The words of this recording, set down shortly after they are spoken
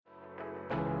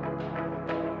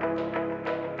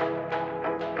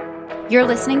You're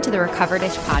listening to the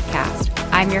Recover-ish podcast.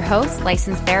 I'm your host,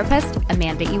 licensed therapist,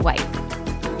 Amanda E. White.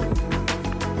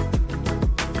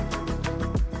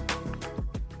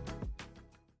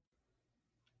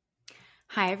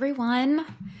 Hi, everyone.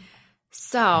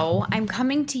 So I'm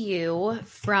coming to you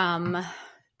from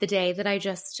the day that I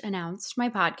just announced my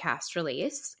podcast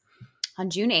release on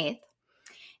June 8th.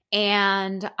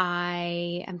 And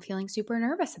I am feeling super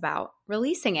nervous about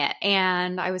releasing it.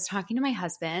 And I was talking to my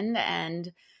husband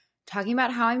and talking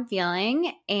about how I'm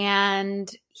feeling,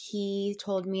 and he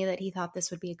told me that he thought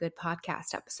this would be a good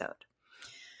podcast episode.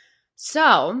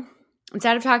 So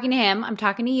instead of talking to him, I'm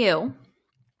talking to you,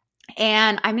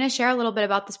 and I'm going to share a little bit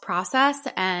about this process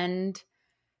and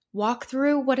walk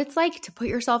through what it's like to put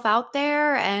yourself out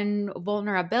there and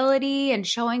vulnerability and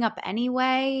showing up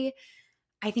anyway.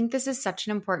 I think this is such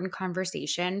an important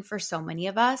conversation for so many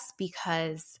of us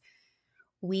because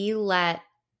we let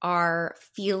our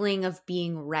feeling of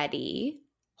being ready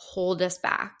hold us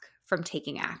back from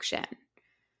taking action.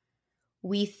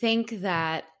 We think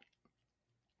that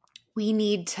we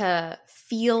need to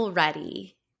feel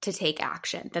ready to take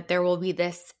action, that there will be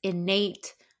this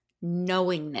innate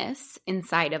knowingness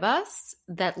inside of us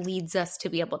that leads us to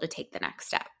be able to take the next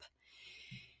step.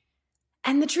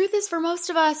 And the truth is, for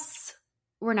most of us,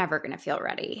 we're never going to feel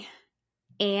ready.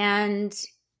 And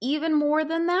even more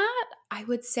than that, I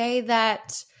would say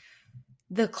that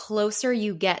the closer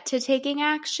you get to taking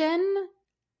action,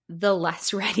 the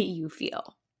less ready you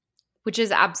feel, which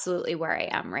is absolutely where I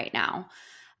am right now.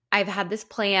 I've had this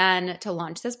plan to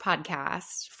launch this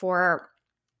podcast for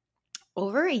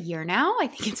over a year now. I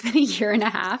think it's been a year and a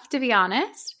half, to be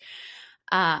honest.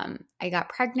 I got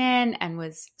pregnant and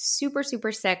was super,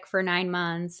 super sick for 9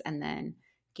 months, and then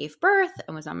gave birth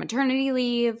and was on maternity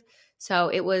leave. So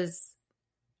it was,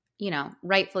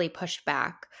 rightfully pushed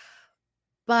back.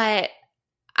 But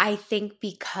I think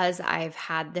because I've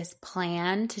had this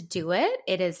plan to do it,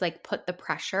 it has put the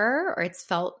pressure, or it's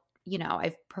felt,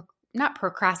 I've not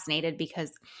procrastinated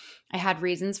because I had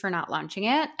reasons for not launching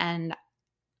it. And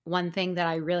one thing that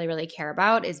I really, really care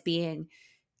about is being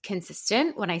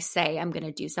consistent. When I say I'm going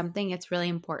to do something, it's really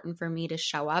important for me to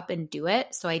show up and do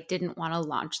it. So I didn't want to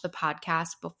launch the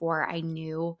podcast before I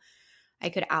knew I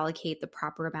could allocate the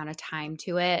proper amount of time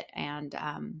to it and,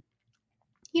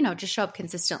 just show up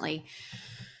consistently.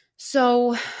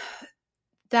 So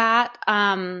that,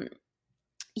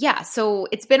 so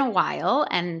it's been a while.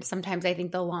 And sometimes I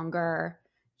think the longer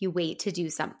you wait to do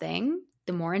something,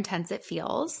 the more intense it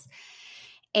feels.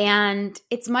 And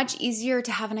it's much easier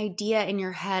to have an idea in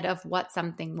your head of what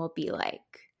something will be like,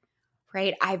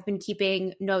 right? I've been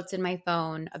keeping notes in my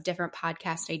phone of different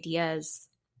podcast ideas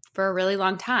for a really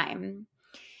long time.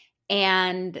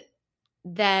 And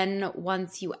then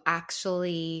once you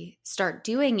actually start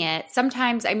doing it,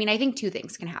 sometimes, I think two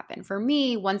things can happen. For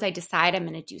me, once I decide I'm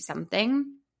going to do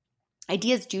something,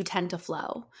 ideas do tend to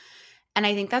flow. And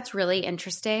I think that's really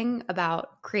interesting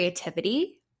about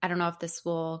creativity. I don't know if this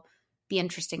will be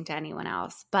interesting to anyone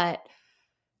else, but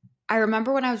I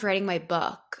remember when I was writing my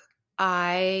book,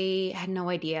 I had no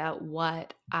idea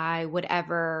what I would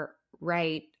ever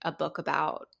write a book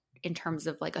about in terms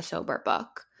of a sober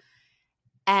book.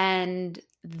 And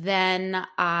then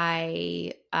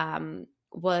I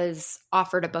was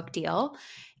offered a book deal,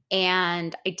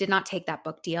 and I did not take that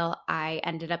book deal. I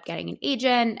ended up getting an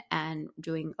agent and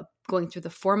going through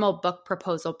the formal book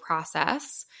proposal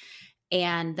process.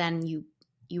 And then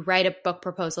you write a book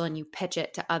proposal and you pitch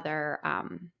it to other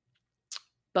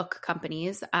book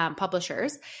companies,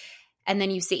 publishers, and then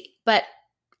you see. But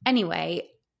anyway,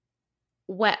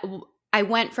 I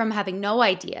went from having no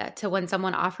idea to when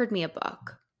someone offered me a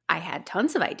book, I had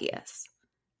tons of ideas.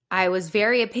 I was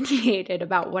very opinionated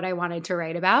about what I wanted to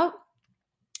write about.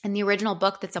 And the original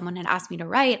book that someone had asked me to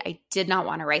write, I did not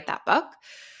want to write that book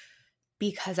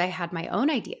because I had my own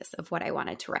ideas of what I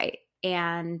wanted to write.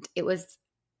 And it was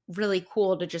really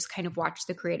cool to just kind of watch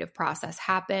the creative process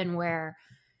happen, where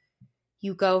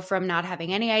you go from not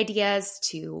having any ideas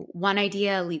to one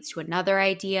idea leads to another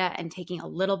idea, and taking a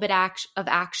little bit of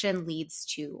action leads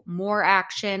to more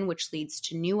action, which leads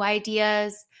to new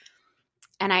ideas.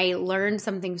 And I learned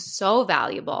something so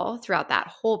valuable throughout that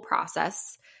whole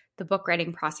process. The book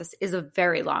writing process is a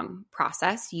very long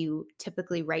process. You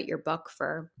typically write your book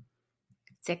for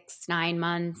 6-9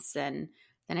 months, and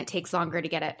then it takes longer to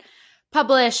get it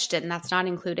published, and that's not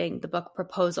including the book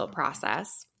proposal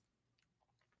process.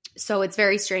 So it's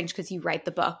very strange because you write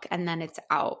the book and then it's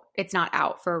not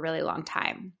out for a really long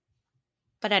time.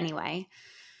 But anyway,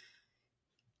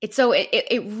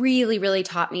 it really, really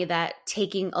taught me that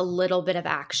taking a little bit of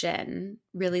action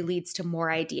really leads to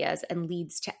more ideas and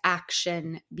leads to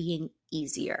action being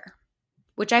easier.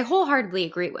 which I wholeheartedly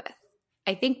agree with.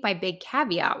 I think my big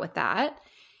caveat with that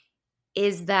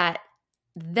is that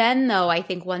then though, I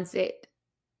think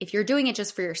if you're doing it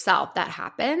just for yourself, that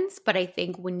happens. But I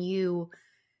think when you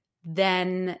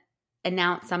then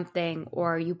announce something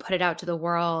or you put it out to the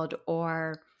world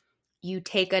or you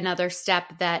take another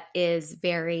step that is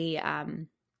very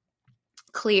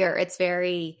clear, it's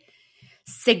very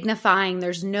signifying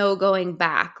there's no going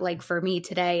back. Like for me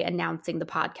today, announcing the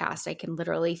podcast, I can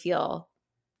literally feel,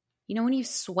 when you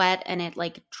sweat and it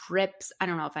like drips. I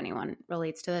don't know if anyone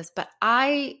relates to this, but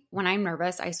when I'm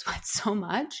nervous, I sweat so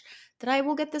much that I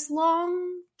will get this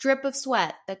long drip of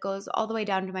sweat that goes all the way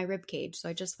down to my rib cage. So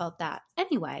I just felt that.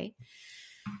 Anyway,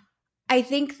 I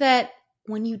think that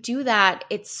when you do that,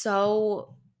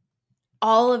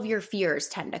 all of your fears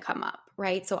tend to come up,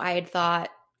 right? So I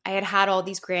had all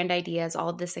these grand ideas,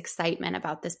 all this excitement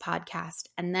about this podcast.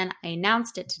 And then I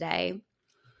announced it today.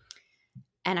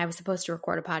 And I was supposed to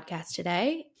record a podcast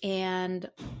today. And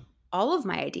all of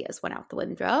my ideas went out the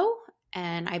window.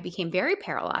 And I became very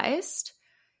paralyzed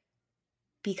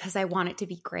because I want it to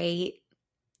be great.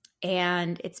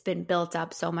 And it's been built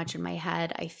up so much in my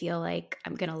head. I feel like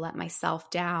I'm going to let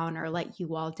myself down or let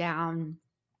you all down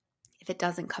if it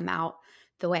doesn't come out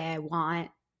the way I want.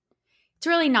 It's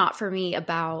really not for me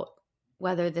about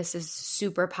whether this is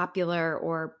super popular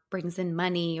or brings in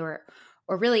money or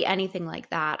really anything like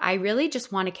that. I really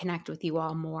just want to connect with you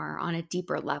all more on a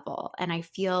deeper level. And I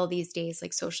feel these days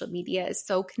like social media is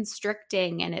so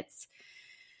constricting and it's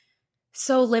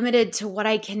so limited to what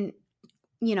I can,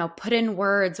 put in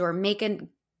words or make a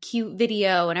cute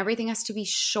video, and everything has to be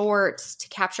short to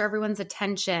capture everyone's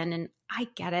attention. And I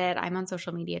get it. I'm on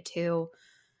social media too.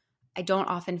 I don't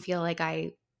often feel like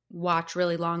I watch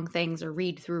really long things or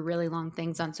read through really long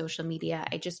things on social media.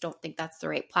 I just don't think that's the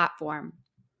right platform.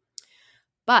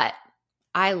 But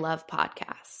I love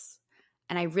podcasts,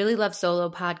 and I really love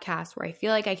solo podcasts where I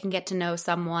feel like I can get to know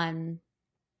someone.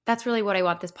 That's really what I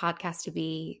want this podcast to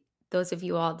be. Those of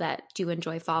you all that do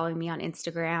enjoy following me on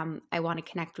Instagram, I want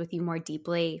to connect with you more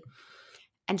deeply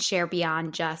and share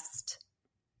beyond just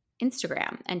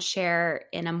Instagram and share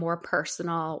in a more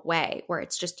personal way where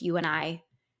it's just you and I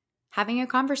having a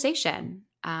conversation.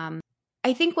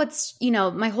 I think what's,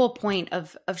 my whole point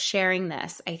of sharing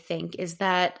this, I think, is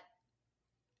that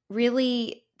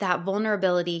really that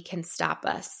vulnerability can stop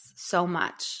us so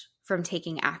much from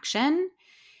taking action.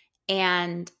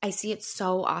 And I see it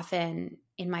so often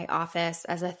in my office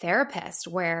as a therapist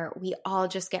where we all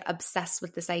just get obsessed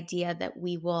with this idea that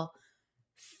we will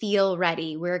feel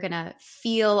ready. We're going to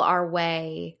feel our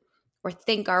way or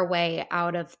think our way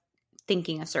out of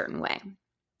thinking a certain way.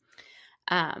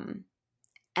 And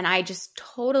I just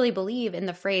totally believe in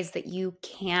the phrase that you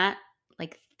can't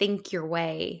think your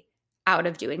way out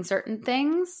of doing certain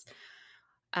things.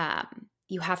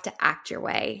 You have to act your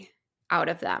way out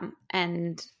of them.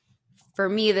 And for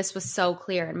me, this was so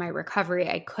clear in my recovery.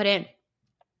 I couldn't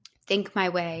think my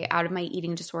way out of my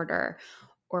eating disorder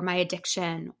or my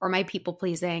addiction or my people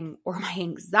pleasing or my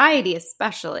anxiety,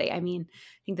 especially. I mean,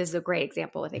 I think this is a great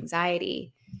example with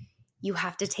anxiety. You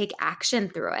have to take action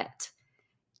through it.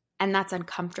 And that's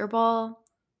uncomfortable.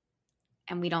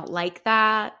 And we don't like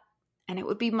that. And it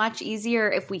would be much easier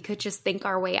if we could just think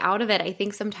our way out of it. I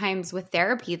think sometimes with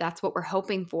therapy, that's what we're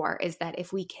hoping for, is that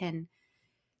if we can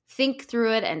think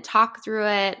through it and talk through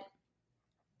it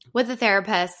with a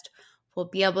therapist, we'll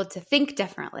be able to think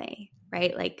differently,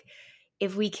 right? Like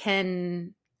if we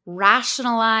can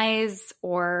rationalize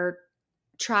or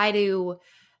try to,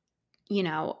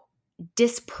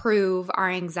 disprove our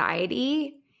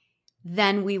anxiety,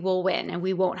 then we will win and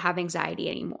we won't have anxiety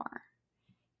anymore.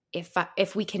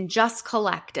 If we can just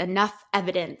collect enough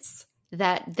evidence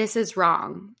that this is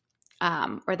wrong,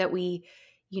 or that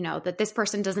that this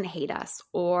person doesn't hate us,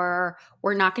 or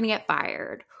we're not going to get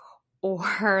fired,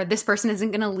 or this person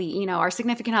isn't going to leave, our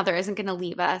significant other isn't going to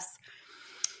leave us,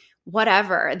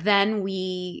 whatever, then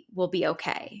we will be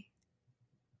okay.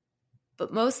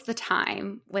 But most of the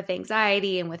time with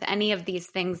anxiety and with any of these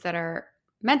things that are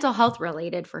mental health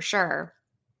related, for sure,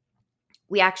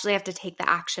 we actually have to take the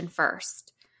action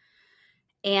first.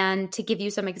 And to give you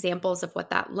some examples of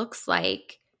what that looks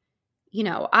like,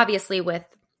 obviously with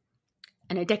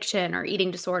an addiction or eating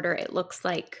disorder, it looks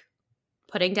like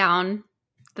putting down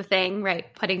the thing,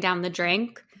 right? Putting down the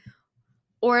drink.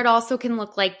 Or it also can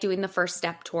look like doing the first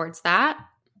step towards that,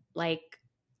 like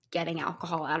getting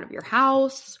alcohol out of your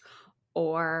house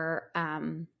or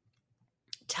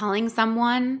telling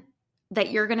someone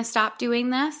that you're going to stop doing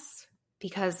this.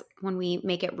 Because when we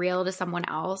make it real to someone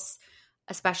else,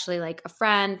 especially like a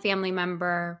friend, family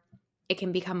member, it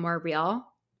can become more real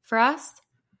for us.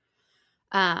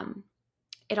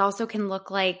 It also can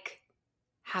look like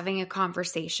having a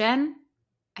conversation.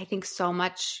 I think so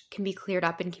much can be cleared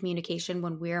up in communication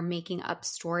when we're making up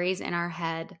stories in our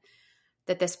head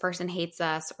that this person hates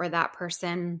us or that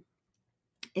person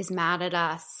is mad at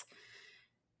us.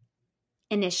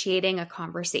 Initiating a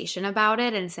conversation about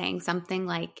it and saying something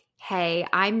like, hey,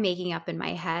 I'm making up in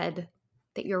my head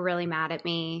that you're really mad at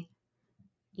me.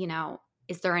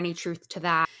 Is there any truth to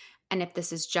that? And if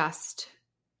this is just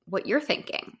what you're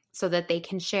thinking, so that they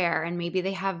can share, and maybe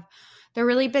they're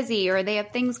really busy or they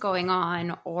have things going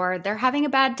on or they're having a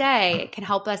bad day. It can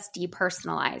help us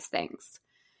depersonalize things.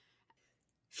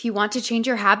 If you want to change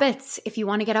your habits, if you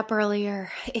want to get up earlier,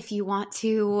 if you want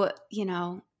to,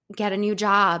 get a new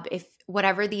job, if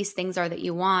whatever these things are that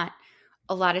you want,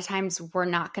 a lot of times we're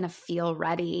not going to feel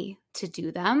ready to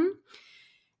do them.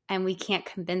 And we can't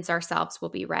convince ourselves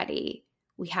we'll be ready.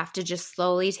 We have to just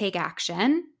slowly take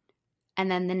action. And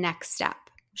then the next step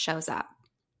shows up.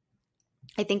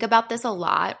 I think about this a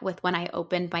lot with when I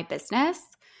opened my business.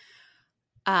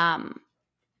 I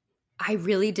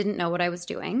really didn't know what I was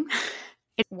doing.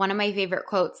 One of my favorite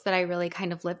quotes that I really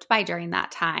kind of lived by during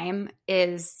that time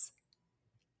is,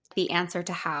 the answer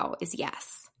to how is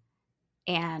yes.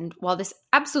 And while this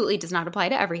absolutely does not apply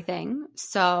to everything,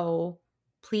 so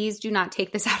please do not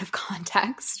take this out of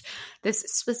context. This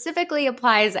specifically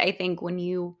applies, I think, when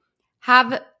you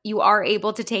are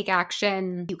able to take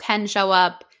action, you can show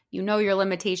up, you know your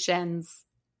limitations,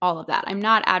 all of that. I'm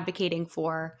not advocating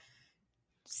for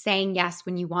saying yes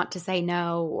when you want to say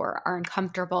no or are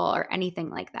uncomfortable or anything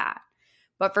like that.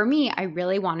 But for me, I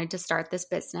really wanted to start this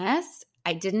business.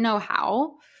 I didn't know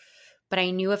how, but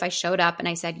I knew if I showed up and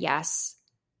I said yes,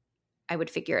 I would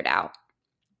figure it out.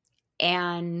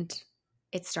 And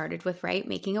it started with,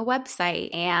 making a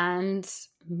website and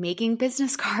making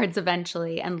business cards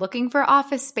eventually and looking for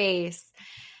office space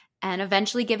and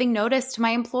eventually giving notice to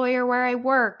my employer where I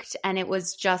worked. And it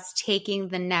was just taking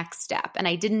the next step. And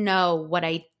I didn't know what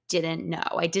I didn't know.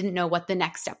 I didn't know what the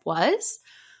next step was.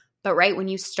 But when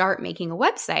you start making a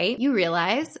website, you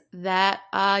realize that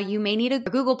you may need a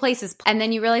Google Places, and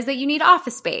then you realize that you need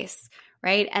office space,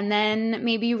 right? And then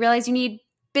maybe you realize you need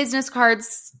business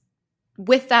cards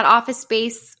with that office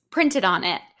space printed on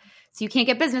it. So you can't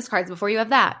get business cards before you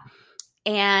have that.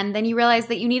 And then you realize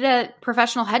that you need a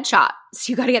professional headshot.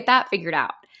 So you got to get that figured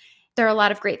out. There are a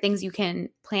lot of great things you can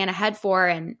plan ahead for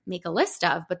and make a list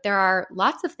of, but there are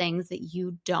lots of things that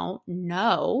you don't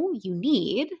know you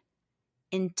need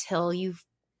until you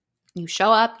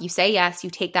show up, you say yes, you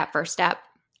take that first step,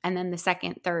 and then the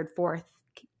second, third, fourth,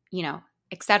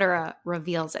 et cetera,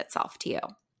 reveals itself to you.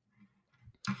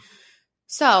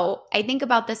 So I think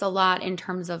about this a lot in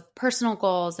terms of personal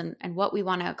goals and what we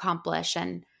want to accomplish.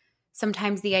 And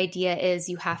sometimes the idea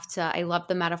is I love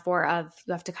the metaphor of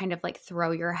you have to kind of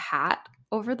throw your hat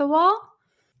over the wall.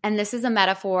 And this is a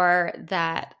metaphor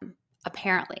that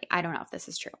apparently, I don't know if this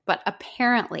is true, but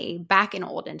apparently back in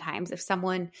olden times, if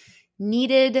someone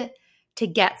needed to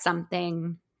get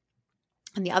something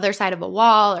on the other side of a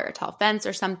wall or a tall fence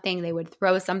or something, they would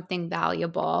throw something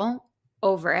valuable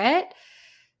over it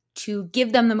to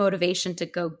give them the motivation to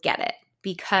go get it.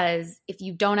 Because if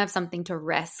you don't have something to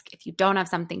risk, if you don't have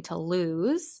something to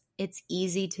lose, it's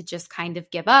easy to just kind of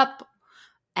give up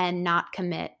and not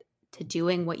commit to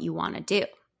doing what you want to do.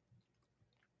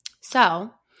 So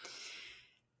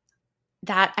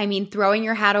throwing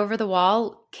your hat over the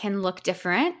wall can look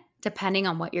different depending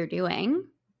on what you're doing.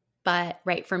 But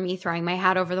for me, throwing my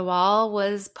hat over the wall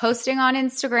was posting on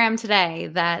Instagram today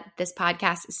that this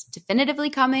podcast is definitively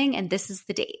coming and this is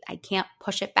the date. I can't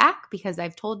push it back because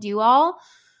I've told you all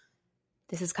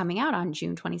this is coming out on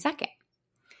June 22nd.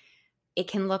 It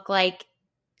can look like,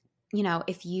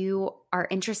 if you are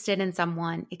interested in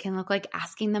someone, it can look like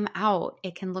asking them out.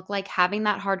 It can look like having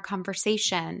that hard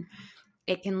conversation.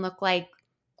 It can look like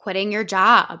quitting your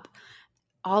job.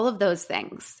 All of those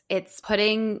things. It's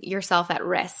putting yourself at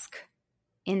risk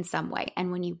in some way.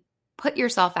 And when you put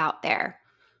yourself out there,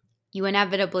 you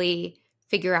inevitably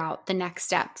figure out the next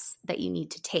steps that you need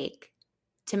to take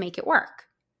to make it work.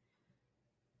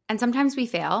 And sometimes we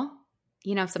fail.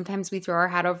 Sometimes we throw our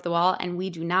hat over the wall and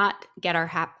we do not get our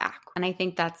hat back. And I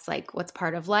think that's what's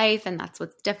part of life and that's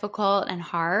what's difficult and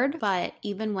hard. But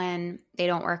even when they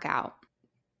don't work out,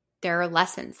 there are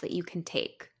lessons that you can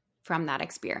take from that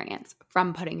experience,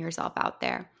 from putting yourself out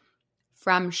there,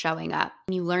 from showing up.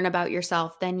 When you learn about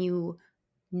yourself, then you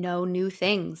know new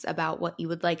things about what you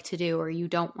would like to do or you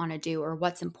don't want to do or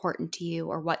what's important to you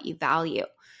or what you value.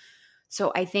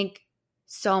 So I think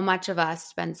so much of us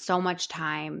spend so much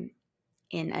time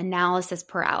in analysis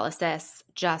paralysis,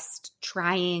 just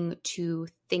trying to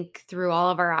think through all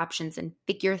of our options and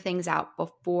figure things out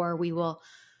before we will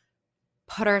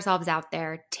put ourselves out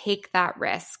there, take that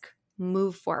risk,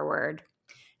 move forward.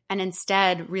 And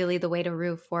instead, really the way to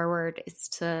move forward is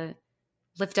to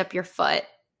lift up your foot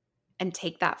and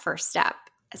take that first step,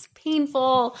 as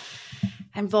painful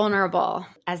and vulnerable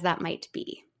as that might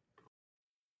be.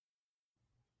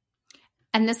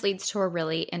 And this leads to a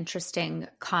really interesting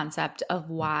concept of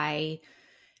why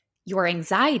your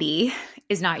anxiety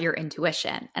is not your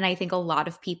intuition. And I think a lot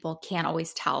of people can't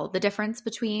always tell the difference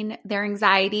between their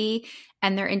anxiety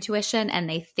and their intuition. And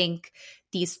they think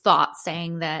these thoughts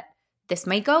saying that this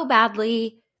might go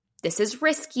badly, this is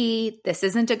risky, this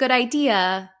isn't a good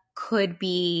idea, could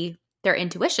be their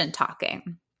intuition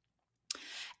talking.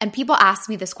 And people ask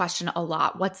me this question a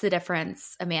lot. What's the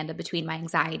difference, Amanda, between my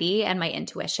anxiety and my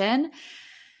intuition?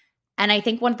 And I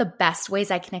think one of the best ways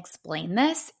I can explain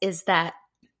this is that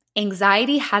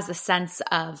anxiety has a sense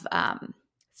of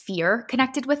fear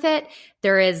connected with it.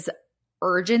 There is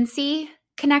urgency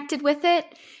connected with it.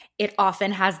 It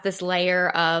often has this layer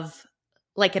of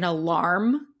like an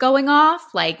alarm going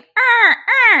off, like,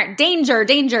 danger,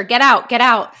 danger, get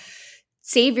out,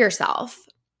 save yourself.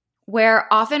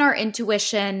 Where often our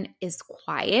intuition is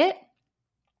quiet.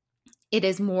 It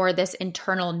is more this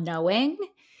internal knowing.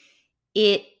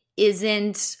 It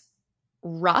isn't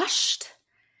rushed.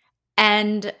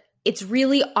 And it's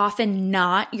really often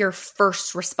not your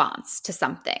first response to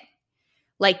something.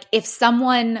 Like if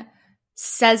someone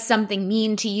says something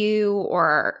mean to you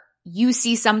or you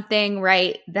see something,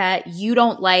 right, that you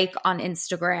don't like on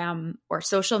Instagram or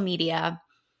social media,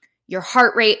 your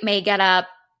heart rate may get up.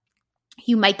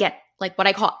 You might get like what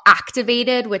I call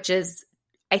activated, which is,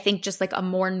 I think, just like a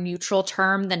more neutral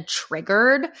term than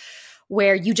triggered,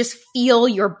 where you just feel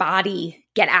your body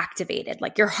get activated,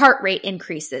 like your heart rate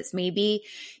increases. Maybe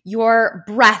your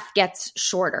breath gets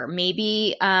shorter.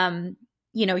 Maybe,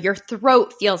 your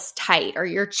throat feels tight or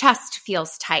your chest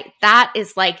feels tight. That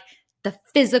is like the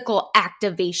physical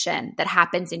activation that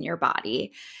happens in your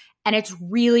body. And it's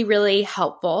really, really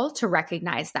helpful to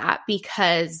recognize that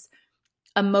because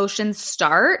emotions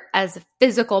start as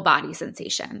physical body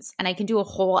sensations. And I can do a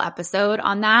whole episode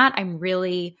on that. I'm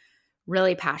really,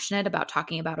 really passionate about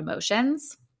talking about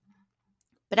emotions.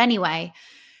 But anyway,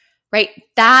 right,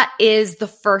 that is the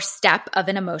first step of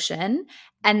an emotion.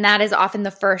 And that is often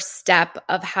the first step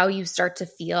of how you start to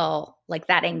feel like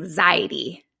that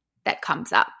anxiety that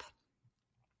comes up.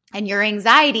 And your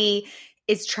anxiety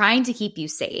is trying to keep you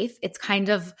safe. It's kind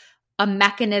of a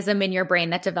mechanism in your brain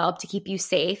that developed to keep you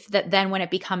safe, that then when it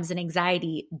becomes an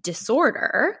anxiety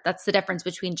disorder, that's the difference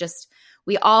between just,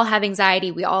 we all have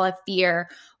anxiety, we all have fear,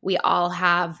 we all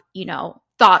have,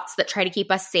 thoughts that try to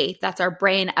keep us safe. That's our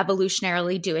brain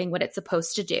evolutionarily doing what it's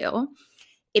supposed to do.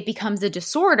 It becomes a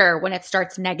disorder when it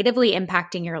starts negatively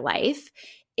impacting your life.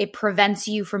 It prevents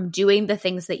you from doing the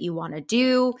things that you want to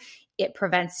do. It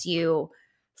prevents you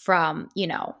from,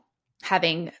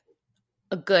 having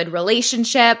a good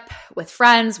relationship with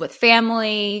friends, with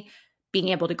family, being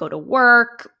able to go to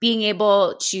work, being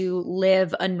able to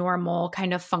live a normal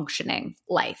kind of functioning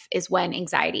life is when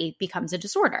anxiety becomes a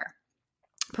disorder.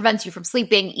 Prevents you from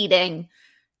sleeping, eating,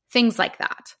 things like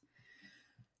that.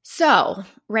 So,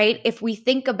 right, if we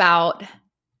think about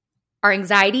our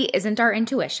anxiety isn't our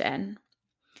intuition,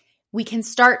 we can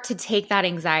start to take that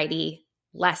anxiety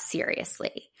less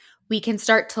seriously. We can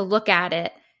start to look at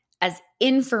it as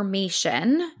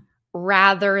information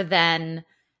rather than,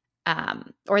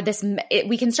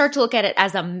 we can start to look at it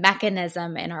as a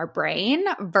mechanism in our brain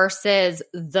versus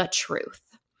the truth.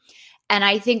 And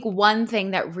I think one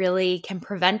thing that really can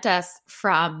prevent us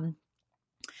from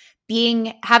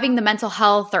having the mental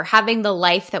health or having the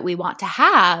life that we want to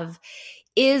have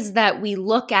is that we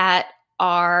look at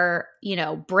our,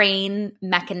 brain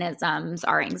mechanisms,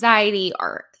 our anxiety,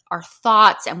 our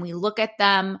thoughts, and we look at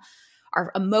them,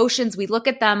 our emotions, we look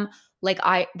at them like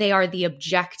they are the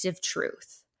objective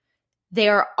truth. They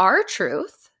are our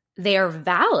truth. They are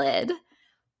valid,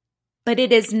 but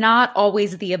it is not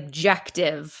always the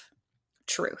objective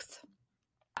truth.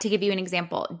 To give you an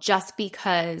example, just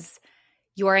because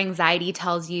your anxiety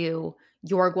tells you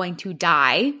you're going to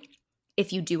die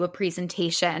if you do a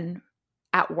presentation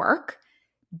at work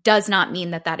does not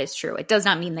mean that that is true. It does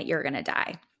not mean that you're going to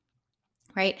die,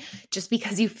 right? Just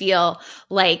because you feel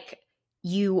like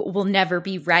you will never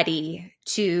be ready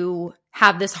to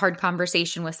have this hard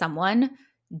conversation with someone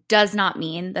does not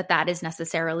mean that that is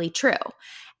necessarily true.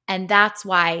 And that's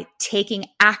why taking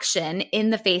action in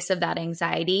the face of that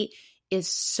anxiety is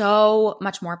so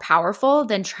much more powerful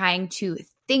than trying to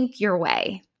think your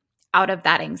way out of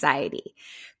that anxiety.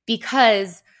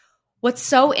 Because what's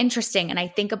so interesting, and I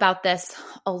think about this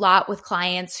a lot with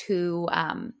clients who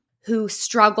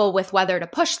struggle with whether to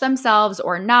push themselves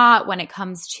or not when it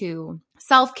comes to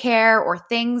self-care or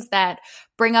things that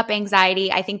bring up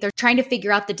anxiety. I think they're trying to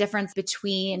figure out the difference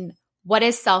between what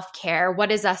is self-care,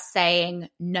 what is us saying,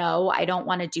 no, I don't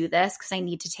want to do this because I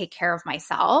need to take care of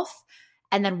myself,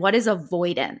 and then what is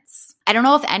avoidance. I don't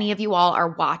know if any of you all are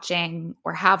watching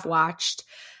or have watched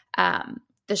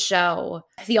the show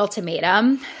The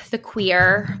Ultimatum, the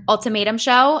Queer Ultimatum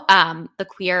show, the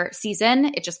Queer season.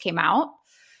 It just came out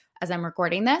as I'm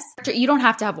recording this. You don't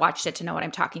have to have watched it to know what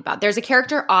I'm talking about. There's a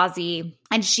character, Ozzy,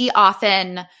 and she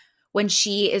often, when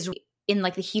she is in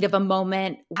like the heat of a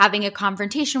moment, having a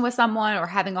confrontation with someone or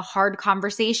having a hard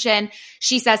conversation,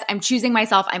 she says, I'm choosing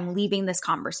myself. I'm leaving this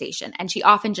conversation. And she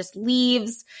often just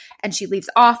leaves, and she leaves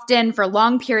often for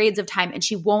long periods of time, and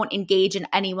she won't engage in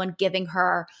anyone giving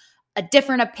her a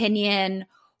different opinion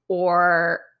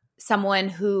or someone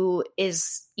who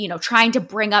is, trying to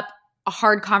bring up a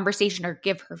hard conversation or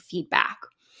give her feedback.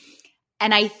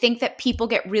 And I think that people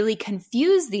get really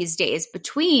confused these days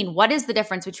between what is the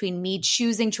difference between me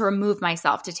choosing to remove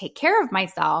myself to take care of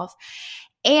myself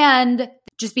and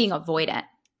just being avoidant.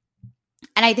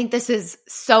 And I think this is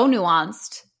so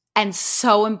nuanced and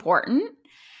so important.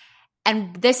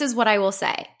 And this is what I will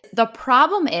say. The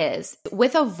problem is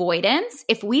with avoidance,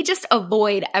 if we just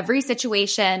avoid every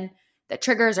situation that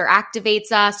triggers or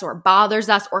activates us or bothers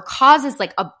us or causes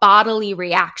like a bodily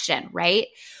reaction, right?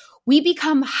 We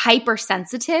become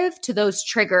hypersensitive to those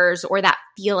triggers or that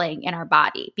feeling in our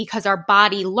body because our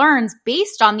body learns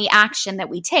based on the action that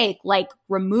we take, like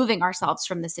removing ourselves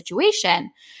from the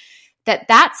situation,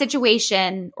 that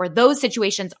situation or those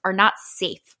situations are not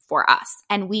safe for us.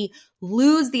 And we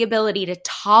lose the ability to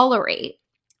tolerate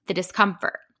the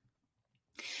discomfort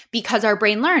because our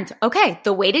brain learns, okay,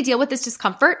 the way to deal with this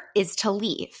discomfort is to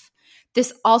leave.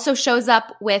 This also shows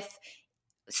up with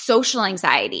social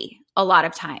anxiety a lot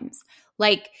of times.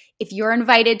 Like if you're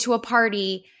invited to a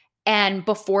party and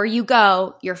before you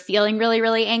go, you're feeling really,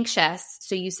 really anxious.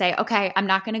 So you say, okay, I'm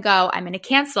not going to go. I'm going to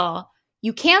cancel.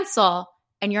 You cancel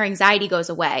and your anxiety goes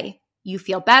away. You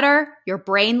feel better. Your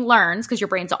brain learns because your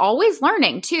brain's always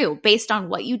learning too, based on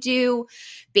what you do,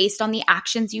 based on the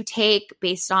actions you take,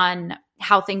 based on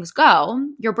how things go.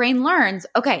 Your brain learns,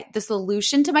 okay, the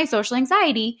solution to my social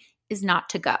anxiety is not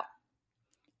to go.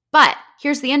 But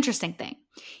here's the interesting thing.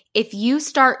 If you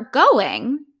start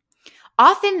going,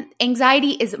 often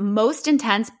anxiety is most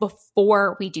intense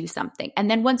before we do something. And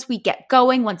then once we get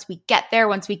going, once we get there,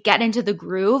 once we get into the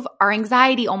groove, our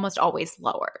anxiety almost always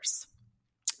lowers.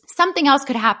 Something else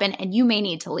could happen and you may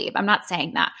need to leave. I'm not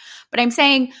saying that, but I'm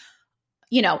saying,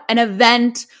 an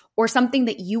event or something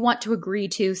that you want to agree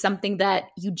to, something that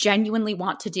you genuinely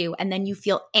want to do, and then you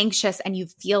feel anxious and you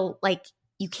feel like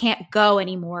you can't go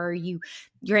anymore.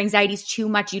 Your anxiety is too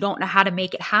much. You don't know how to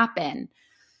make it happen.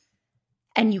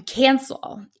 And you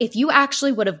cancel. If you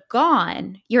actually would have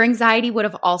gone, your anxiety would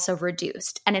have also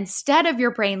reduced. And instead of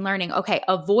your brain learning, okay,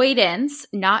 avoidance,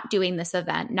 not doing this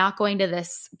event, not going to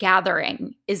this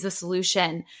gathering is the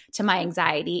solution to my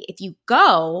anxiety. If you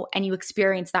go and you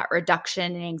experience that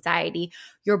reduction in anxiety,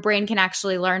 your brain can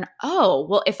actually learn, oh,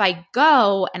 well, if I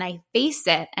go and I face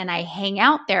it and I hang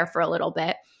out there for a little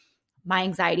bit, my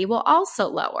anxiety will also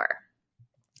lower.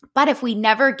 But if we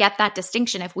never get that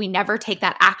distinction, if we never take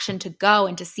that action to go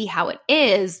and to see how it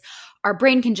is, our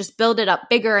brain can just build it up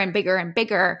bigger and bigger and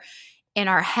bigger in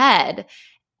our head.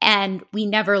 And we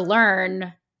never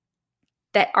learn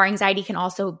that our anxiety can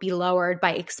also be lowered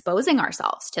by exposing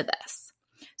ourselves to this.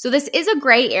 So this is a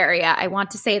gray area. I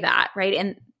want to say that, right?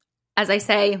 And as I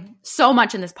say so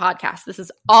much in this podcast, this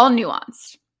is all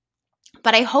nuanced.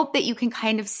 But I hope that you can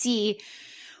kind of see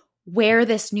where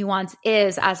this nuance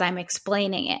is as I'm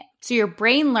explaining it. So your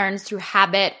brain learns through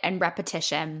habit and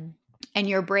repetition, and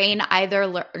your brain either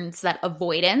learns that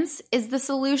avoidance is the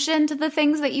solution to the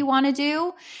things that you want to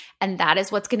do, and that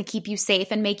is what's going to keep you safe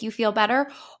and make you feel better,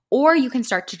 or you can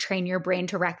start to train your brain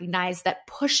to recognize that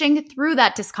pushing through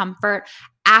that discomfort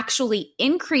actually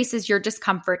increases your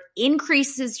discomfort,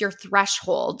 increases your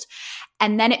threshold,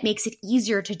 and then it makes it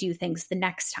easier to do things the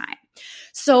next time.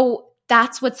 So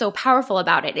that's what's so powerful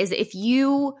about it is if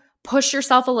you push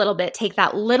yourself a little bit, take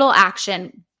that little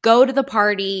action, go to the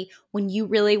party when you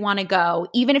really want to go,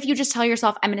 even if you just tell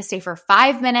yourself, I'm going to stay for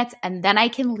 5 minutes and then I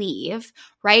can leave,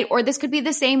 right? Or this could be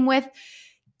the same with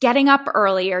getting up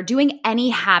early or doing any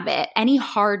habit, any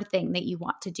hard thing that you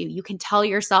want to do. You can tell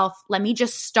yourself, let me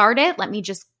just start it. Let me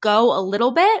just go a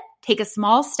little bit, take a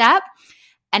small step.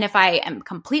 And if I am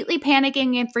completely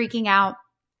panicking and freaking out,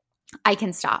 I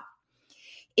can stop.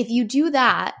 If you do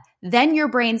that, then your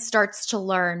brain starts to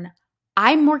learn,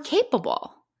 I'm more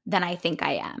capable than I think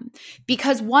I am.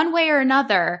 Because one way or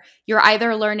another, you're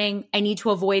either learning, I need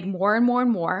to avoid more and more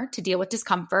and more to deal with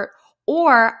discomfort,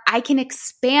 or I can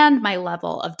expand my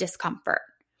level of discomfort.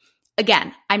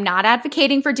 Again, I'm not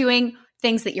advocating for doing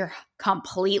things that you're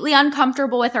completely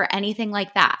uncomfortable with or anything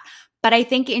like that. But I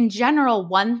think in general,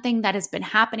 one thing that has been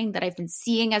happening that I've been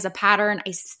seeing as a pattern,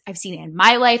 I've seen it in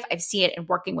my life, I've seen it in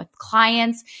working with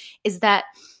clients, is that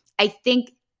I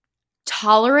think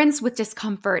tolerance with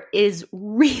discomfort is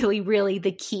really, really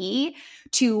the key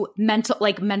to mental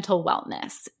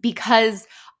wellness, because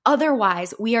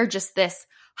otherwise we are just this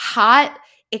hot,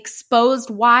 exposed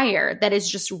wire that is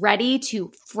just ready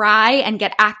to fry and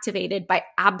get activated by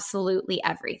absolutely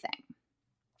everything.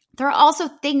 There are also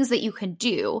things that you can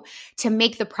do to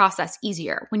make the process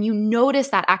easier. When you notice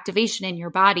that activation in your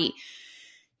body,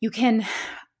 you can,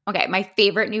 okay, my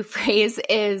favorite new phrase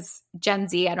is Gen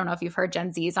Z. I don't know if you've heard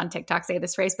Gen Zs on TikTok say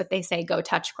this phrase, but they say, go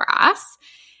touch grass.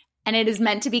 And it is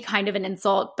meant to be kind of an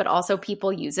insult, but also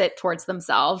people use it towards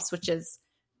themselves, which is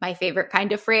my favorite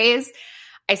kind of phrase.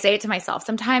 I say it to myself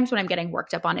sometimes when I'm getting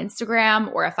worked up on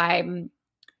Instagram, or if I'm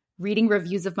reading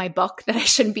reviews of my book that I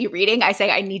shouldn't be reading, I say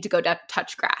I need to go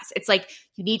touch grass. It's like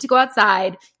you need to go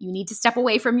outside, you need to step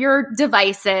away from your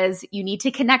devices, you need to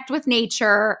connect with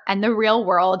nature and the real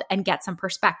world and get some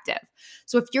perspective.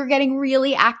 So if you're getting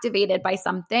really activated by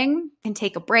something, you can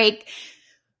take a break,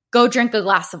 go drink a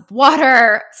glass of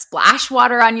water, splash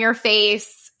water on your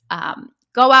face,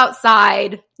 go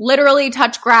outside, literally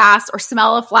touch grass or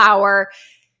smell a flower,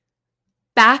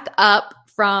 back up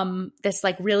from this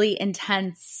like really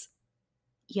intense,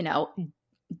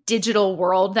 digital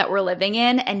world that we're living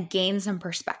in and gain some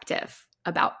perspective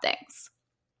about things.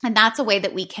 And that's a way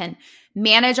that we can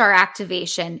manage our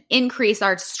activation, increase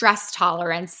our stress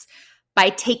tolerance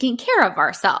by taking care of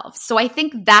ourselves. So I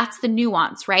think that's the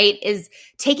nuance, right? Is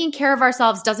taking care of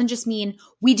ourselves doesn't just mean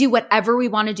we do whatever we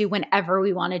want to do whenever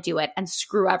we want to do it and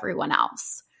screw everyone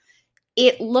else.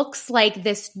 It looks like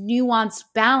this nuanced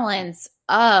balance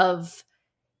of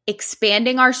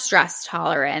expanding our stress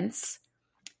tolerance,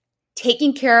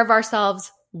 taking care of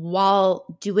ourselves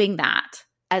while doing that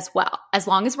as well, as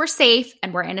long as we're safe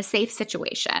and we're in a safe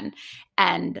situation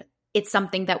and it's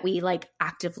something that we like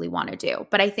actively want to do.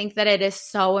 But I think that it is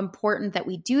so important that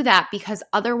we do that, because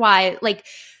otherwise, like,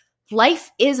 life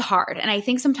is hard. And I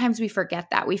think sometimes we forget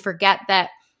that. We forget that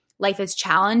life is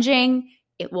challenging.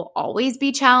 It will always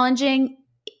be challenging.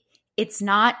 It's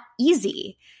not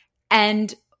easy.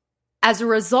 And as a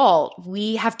result,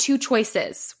 we have two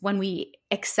choices when we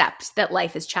accept that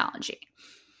life is challenging.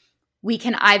 We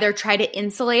can either try to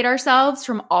insulate ourselves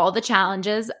from all the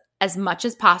challenges as much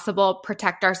as possible,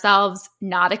 protect ourselves,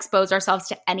 not expose ourselves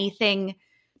to anything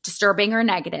disturbing or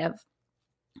negative,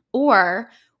 or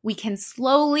we can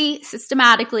slowly,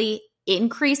 systematically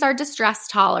increase our distress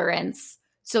tolerance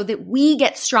so that we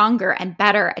get stronger and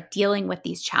better at dealing with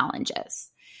these challenges.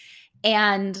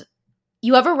 And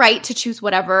you have a right to choose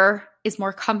whatever is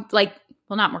more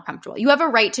not more comfortable. You have a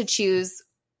right to choose.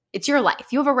 It's your life.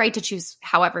 You have a right to choose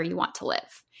however you want to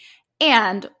live.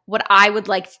 And what I would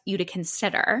like you to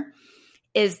consider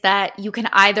is that you can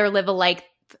either live a life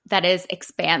that is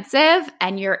expansive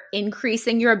and you're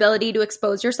increasing your ability to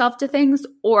expose yourself to things,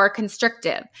 or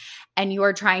constrictive and you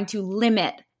are trying to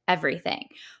limit everything.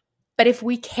 But if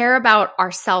we care about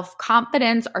our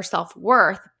self-confidence, our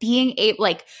self-worth, being able,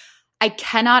 I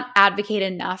cannot advocate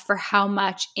enough for how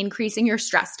much increasing your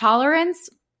stress tolerance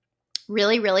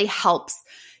really, really helps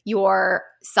your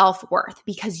self-worth,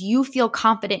 because you feel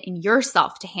confident in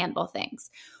yourself to handle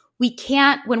things. We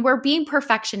can't, when we're being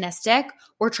perfectionistic,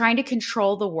 we're trying to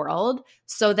control the world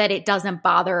so that it doesn't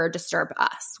bother or disturb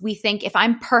us. We think if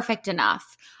I'm perfect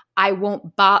enough, I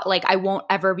won't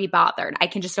ever be bothered. I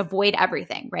can just avoid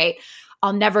everything, right?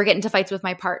 I'll never get into fights with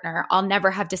my partner. I'll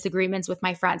never have disagreements with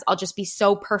my friends. I'll just be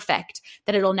so perfect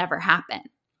that it'll never happen.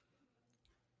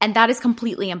 And that is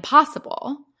completely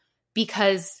impossible,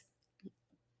 because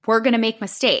we're going to make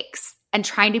mistakes, and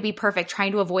trying to be perfect,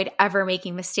 trying to avoid ever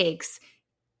making mistakes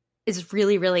is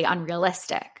really, really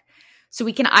unrealistic. So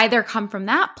we can either come from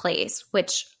that place,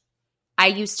 which I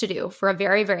used to do for a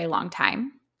very, very long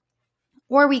time,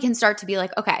 or we can start to be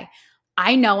like, okay,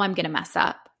 I know I'm going to mess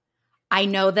up. I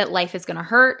know that life is going to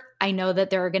hurt. I know that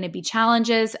there are going to be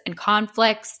challenges and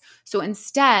conflicts. So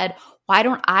instead, why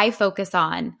don't I focus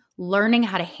on learning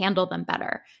how to handle them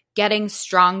better, getting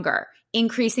stronger,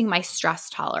 increasing my stress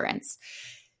tolerance?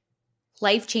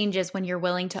 Life changes when you're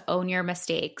willing to own your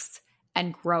mistakes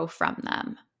and grow from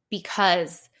them.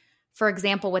 Because, for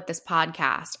example, with this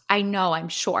podcast, I'm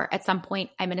sure at some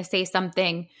point I'm going to say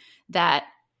something that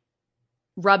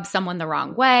rubs someone the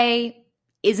wrong way,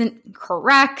 isn't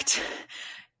correct,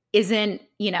 isn't,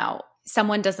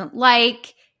 someone doesn't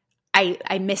like,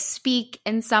 I misspeak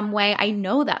in some way, I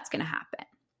know that's going to happen.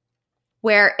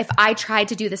 Where if I tried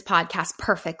to do this podcast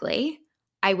perfectly,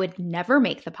 I would never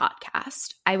make the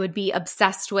podcast. I would be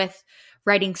obsessed with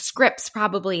writing scripts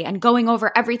probably and going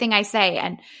over everything I say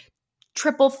and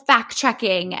triple fact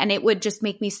checking. And it would just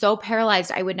make me so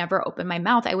paralyzed. I would never open my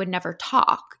mouth. I would never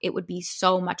talk. It would be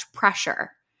so much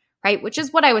pressure, right? Which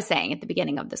is what I was saying at the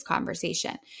beginning of this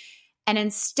conversation. And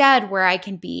instead, where I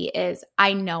can be is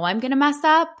I know I'm going to mess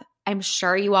up. I'm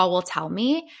sure you all will tell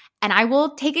me, and I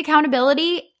will take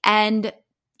accountability and,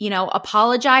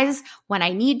 apologize when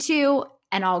I need to,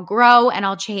 and I'll grow and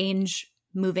I'll change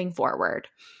moving forward.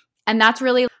 And that's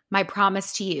really my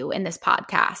promise to you in this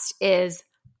podcast is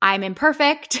I'm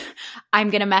imperfect. I'm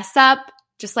going to mess up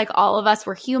just like all of us,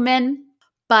 we're human,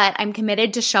 but I'm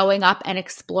committed to showing up and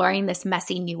exploring this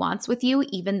messy nuance with you,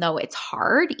 even though it's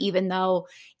hard, even though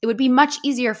it would be much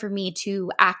easier for me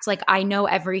to act like I know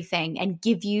everything and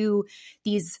give you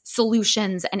these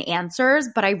solutions and answers.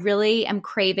 But I really am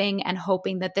craving and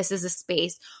hoping that this is a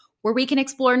space where we can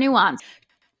explore nuance.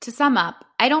 To sum up,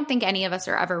 I don't think any of us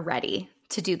are ever ready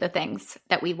to do the things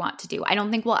that we want to do. I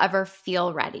don't think we'll ever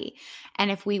feel ready.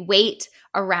 And if we wait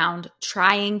around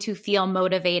trying to feel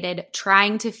motivated,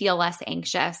 trying to feel less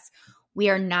anxious, we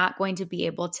are not going to be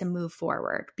able to move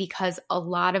forward because a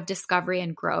lot of discovery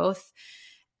and growth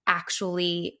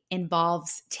actually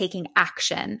involves taking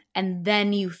action, and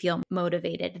then you feel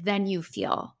motivated, then you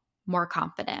feel more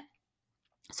confident.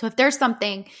 So if there's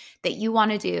something that you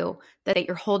want to do that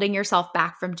you're holding yourself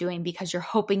back from doing because you're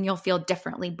hoping you'll feel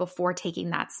differently before taking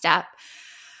that step,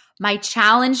 my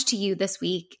challenge to you this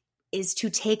week is to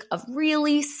take a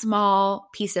really small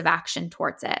piece of action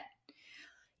towards it.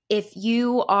 If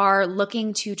you are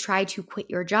looking to try to quit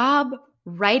your job,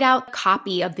 write out a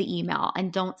copy of the email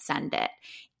and don't send it.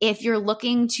 If you're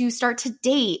looking to start to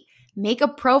date, make a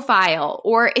profile.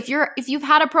 Or if you've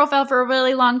had a profile for a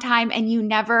really long time and you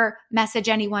never message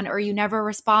anyone or you never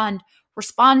respond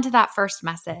to that first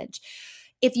message.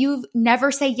 If you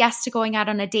never say yes to going out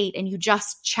on a date and you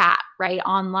just chat, right,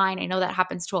 online, I know that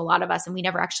happens to a lot of us and we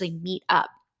never actually meet up.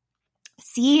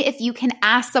 See if you can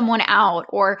ask someone out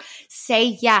or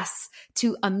say yes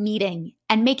to a meeting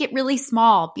and make it really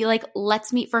small. Be like,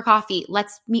 let's meet for coffee.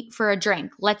 Let's meet for a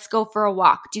drink. Let's go for a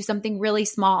walk. Do something really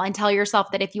small and tell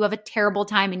yourself that if you have a terrible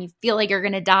time and you feel like you're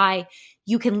going to die,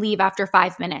 you can leave after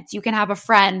 5 minutes. You can have a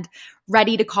friend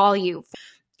ready to call you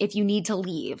if you need to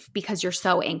leave because you're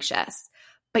so anxious.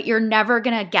 But you're never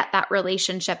going to get that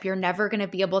relationship. You're never going to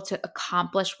be able to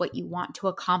accomplish what you want to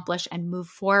accomplish and move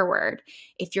forward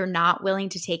if you're not willing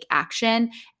to take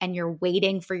action and you're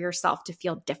waiting for yourself to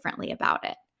feel differently about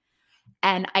it.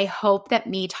 And I hope that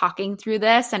me talking through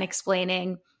this and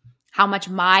explaining how much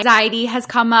my anxiety has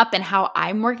come up and how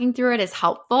I'm working through it is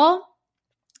helpful.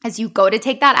 As you go to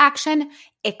take that action,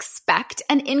 expect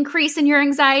an increase in your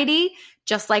anxiety,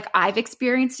 just like I've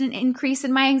experienced an increase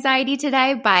in my anxiety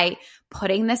today by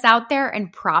putting this out there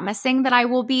and promising that I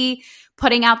will be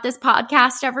putting out this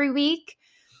podcast every week.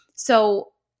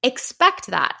 So expect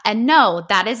that and know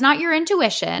that is not your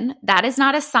intuition. That is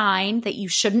not a sign that you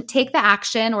shouldn't take the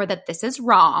action or that this is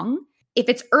wrong. If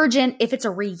it's urgent, if it's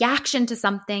a reaction to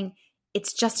something,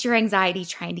 it's just your anxiety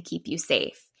trying to keep you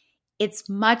safe. It's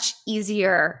much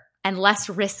easier and less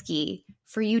risky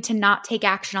for you to not take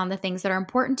action on the things that are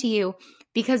important to you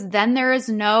because then there is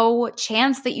no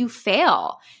chance that you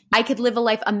fail. I could live a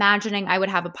life imagining I would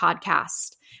have a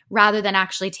podcast rather than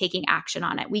actually taking action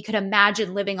on it. We could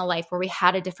imagine living a life where we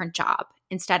had a different job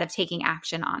instead of taking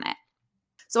action on it.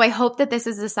 So I hope that this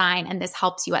is a sign and this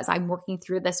helps you as I'm working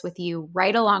through this with you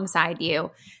right alongside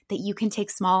you, that you can take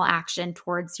small action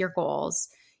towards your goals.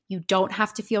 You don't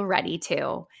have to feel ready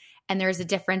to. And there's a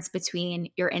difference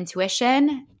between your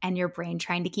intuition and your brain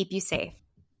trying to keep you safe.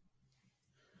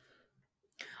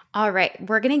 All right,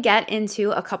 we're going to get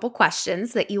into a couple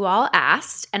questions that you all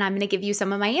asked, and I'm going to give you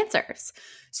some of my answers.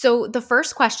 So the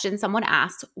first question someone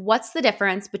asked, what's the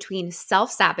difference between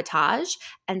self-sabotage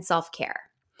and self-care?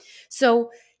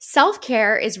 So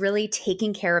self-care is really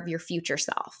taking care of your future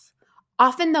self.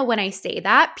 Often though, when I say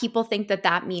that, people think that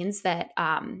that means that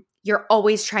you're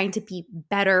always trying to be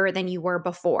better than you were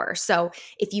before. So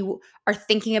if you are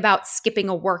thinking about skipping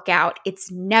a workout, it's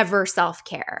never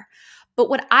self-care. But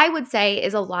what I would say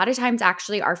is a lot of times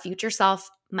actually our future self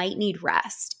might need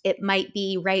rest. It might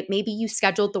be, right, maybe you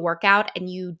scheduled the workout and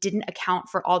you didn't account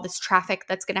for all this traffic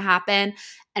that's going to happen,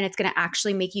 and it's going to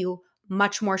actually make you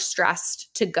much more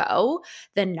stressed to go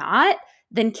than not.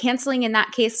 Then canceling in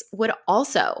that case would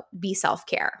also be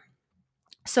self-care.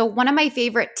 So one of my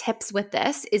favorite tips with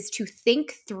this is to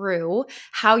think through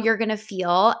how you're going to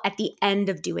feel at the end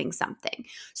of doing something.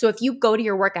 So if you go to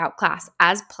your workout class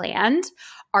as planned,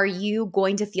 are you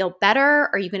going to feel better?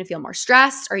 Are you going to feel more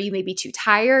stressed? Are you maybe too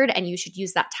tired and you should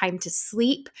use that time to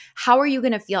sleep? How are you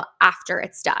going to feel after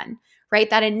it's done? Right?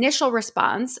 That initial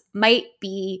response might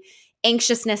be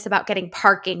anxiousness about getting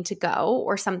parking to go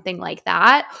or something like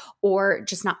that, or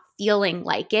just not feeling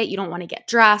like it. You don't want to get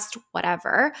dressed,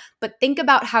 whatever. But think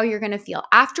about how you're going to feel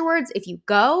afterwards if you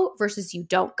go versus you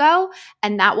don't go.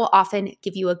 And that will often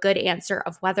give you a good answer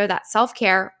of whether that's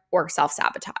self-care or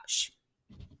self-sabotage.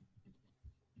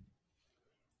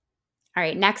 All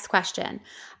right, next question.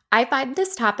 I find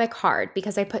this topic hard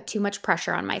because I put too much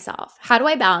pressure on myself. How do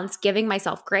I balance giving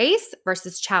myself grace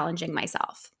versus challenging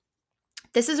myself?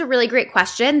 This is a really great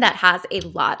question that has a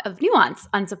lot of nuance,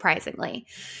 unsurprisingly.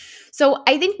 So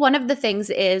I think one of the things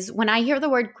is when I hear the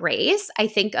word grace, I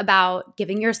think about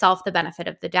giving yourself the benefit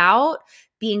of the doubt,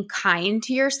 being kind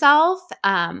to yourself,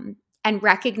 and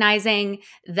recognizing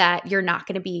that you're not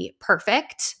going to be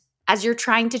perfect as you're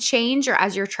trying to change or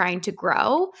as you're trying to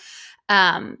grow.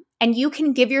 And you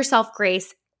can give yourself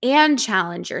grace and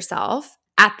challenge yourself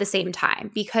at the same time,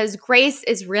 because grace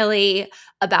is really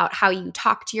about how you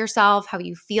talk to yourself, how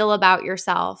you feel about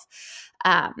yourself,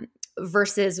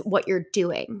 versus what you're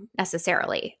doing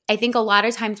necessarily. I think a lot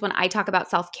of times when I talk about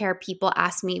self-care, people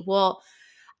ask me, well,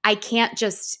 I can't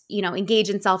just, engage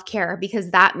in self-care because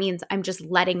that means I'm just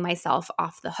letting myself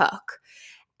off the hook.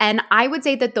 And I would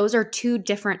say that those are two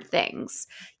different things.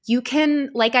 You can,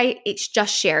 like I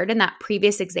just shared in that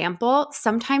previous example,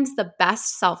 sometimes the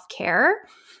best self-care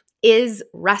is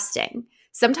resting.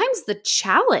 Sometimes the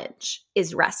challenge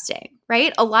is resting,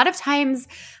 right? A lot of times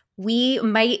it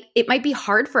might be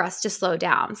hard for us to slow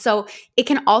down. So it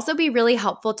can also be really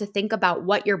helpful to think about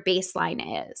what your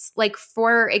baseline is. Like,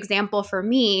 for example, for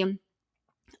me,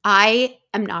 I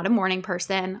am not a morning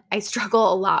person. I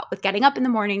struggle a lot with getting up in the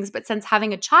mornings, but since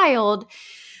having a child,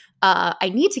 I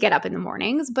need to get up in the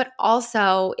mornings, but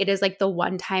also it is like the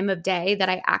one time of day that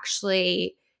I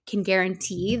actually can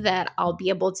guarantee that I'll be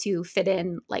able to fit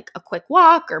in like a quick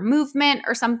walk or movement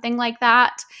or something like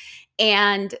that.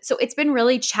 And so it's been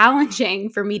really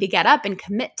challenging for me to get up and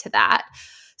commit to that.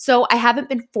 So I haven't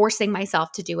been forcing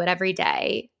myself to do it every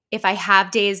day. If I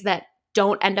have days that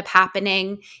don't end up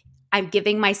happening, I'm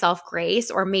giving myself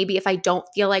grace. Or maybe if I don't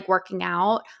feel like working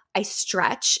out, I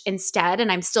stretch instead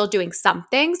and I'm still doing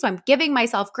something. So I'm giving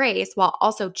myself grace while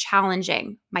also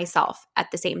challenging myself at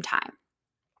the same time.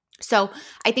 So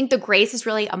I think the grace is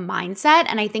really a mindset.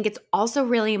 And I think it's also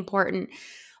really important.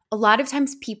 A lot of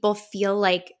times people feel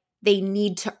like they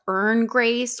need to earn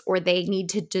grace or they need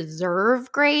to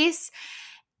deserve grace.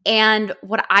 And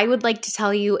what I would like to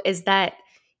tell you is that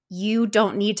you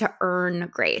don't need to earn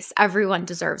grace. Everyone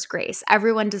deserves grace.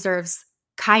 Everyone deserves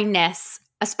kindness,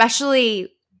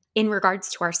 especially in regards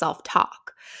to our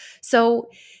self-talk. So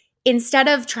instead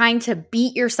of trying to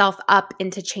beat yourself up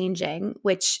into changing,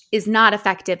 which is not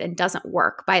effective and doesn't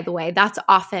work, by the way, that's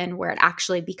often where it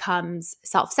actually becomes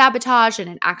self-sabotage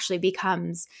and it actually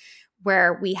becomes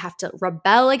where we have to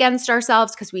rebel against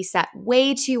ourselves because we set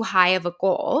way too high of a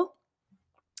goal.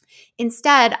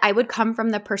 Instead, I would come from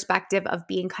the perspective of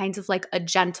being kind of like a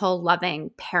gentle,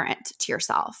 loving parent to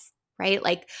yourself, right?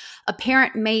 Like a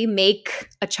parent may make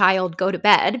a child go to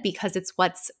bed because it's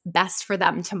what's best for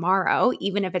them tomorrow,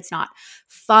 even if it's not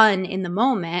fun in the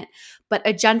moment. But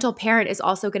a gentle parent is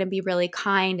also going to be really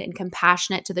kind and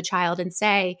compassionate to the child and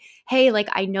say, hey, like,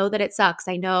 I know that it sucks.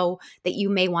 I know that you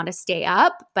may want to stay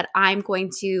up, but I'm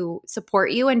going to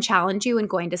support you and challenge you in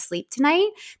going to sleep tonight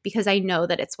because I know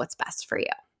that it's what's best for you.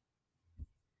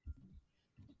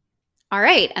 All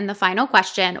right. And the final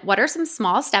question, what are some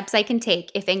small steps I can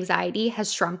take if anxiety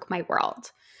has shrunk my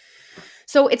world?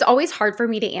 So it's always hard for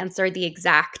me to answer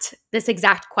this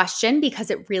exact question because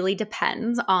it really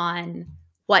depends on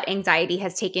what anxiety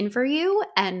has taken for you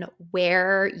and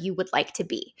where you would like to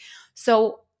be.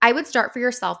 So I would start for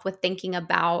yourself with thinking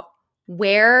about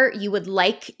where you would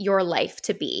like your life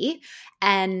to be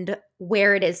and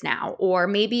where it is now, or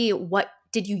maybe what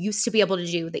did you used to be able to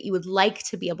do that you would like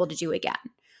to be able to do again.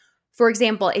 For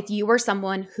example, if you were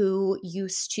someone who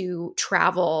used to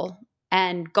travel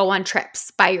and go on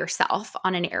trips by yourself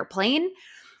on an airplane,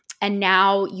 and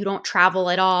now you don't travel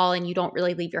at all and you don't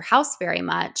really leave your house very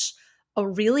much, a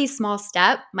really small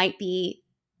step might be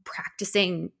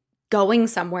practicing going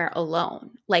somewhere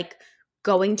alone, like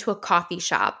going to a coffee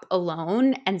shop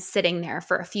alone and sitting there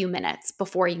for a few minutes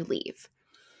before you leave.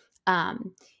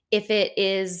 If it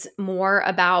is more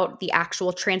about the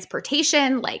actual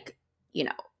transportation, like,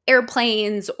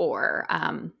 airplanes or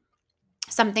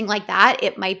something like that.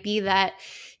 It might be that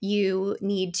you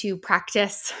need to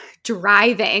practice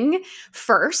driving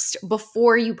first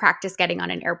before you practice getting on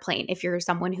an airplane. If you're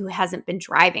someone who hasn't been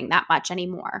driving that much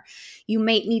anymore, you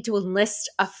might need to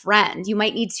enlist a friend. You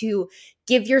might need to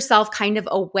give yourself kind of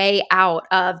a way out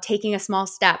of taking a small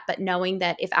step, but knowing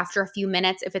that if after a few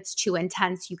minutes, if it's too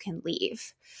intense, you can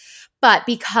leave. But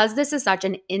because this is such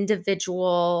an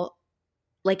individual,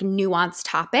 like nuanced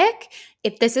topic,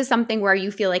 if this is something where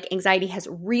you feel like anxiety has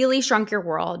really shrunk your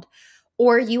world,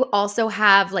 or you also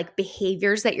have like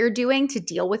behaviors that you're doing to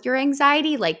deal with your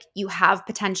anxiety, like you have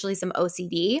potentially some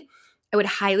OCD, I would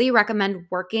highly recommend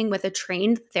working with a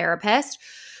trained therapist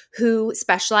who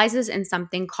specializes in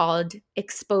something called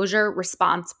exposure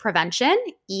response prevention,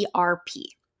 ERP.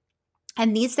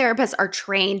 And these therapists are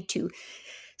trained to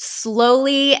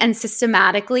slowly and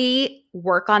systematically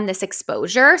work on this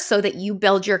exposure so that you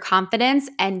build your confidence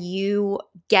and you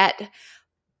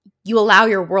allow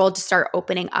your world to start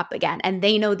opening up again. And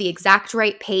they know the exact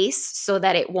right pace so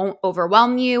that it won't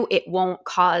overwhelm you. It won't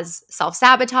cause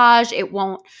self-sabotage. It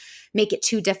won't make it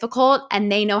too difficult.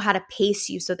 And they know how to pace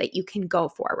you so that you can go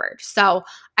forward. So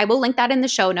I will link that in the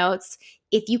show notes.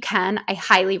 If you can, I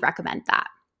highly recommend that.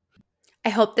 I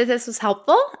hope that this was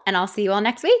helpful, and I'll see you all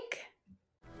next week.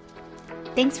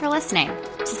 Thanks for listening.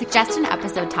 To suggest an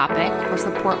episode topic or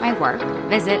support my work,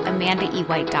 visit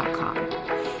amandaewhite.com.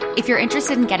 If you're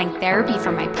interested in getting therapy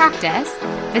from my practice,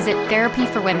 visit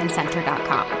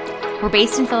therapyforwomencenter.com. We're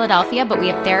based in Philadelphia, but we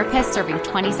have therapists serving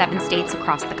 27 states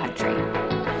across the country.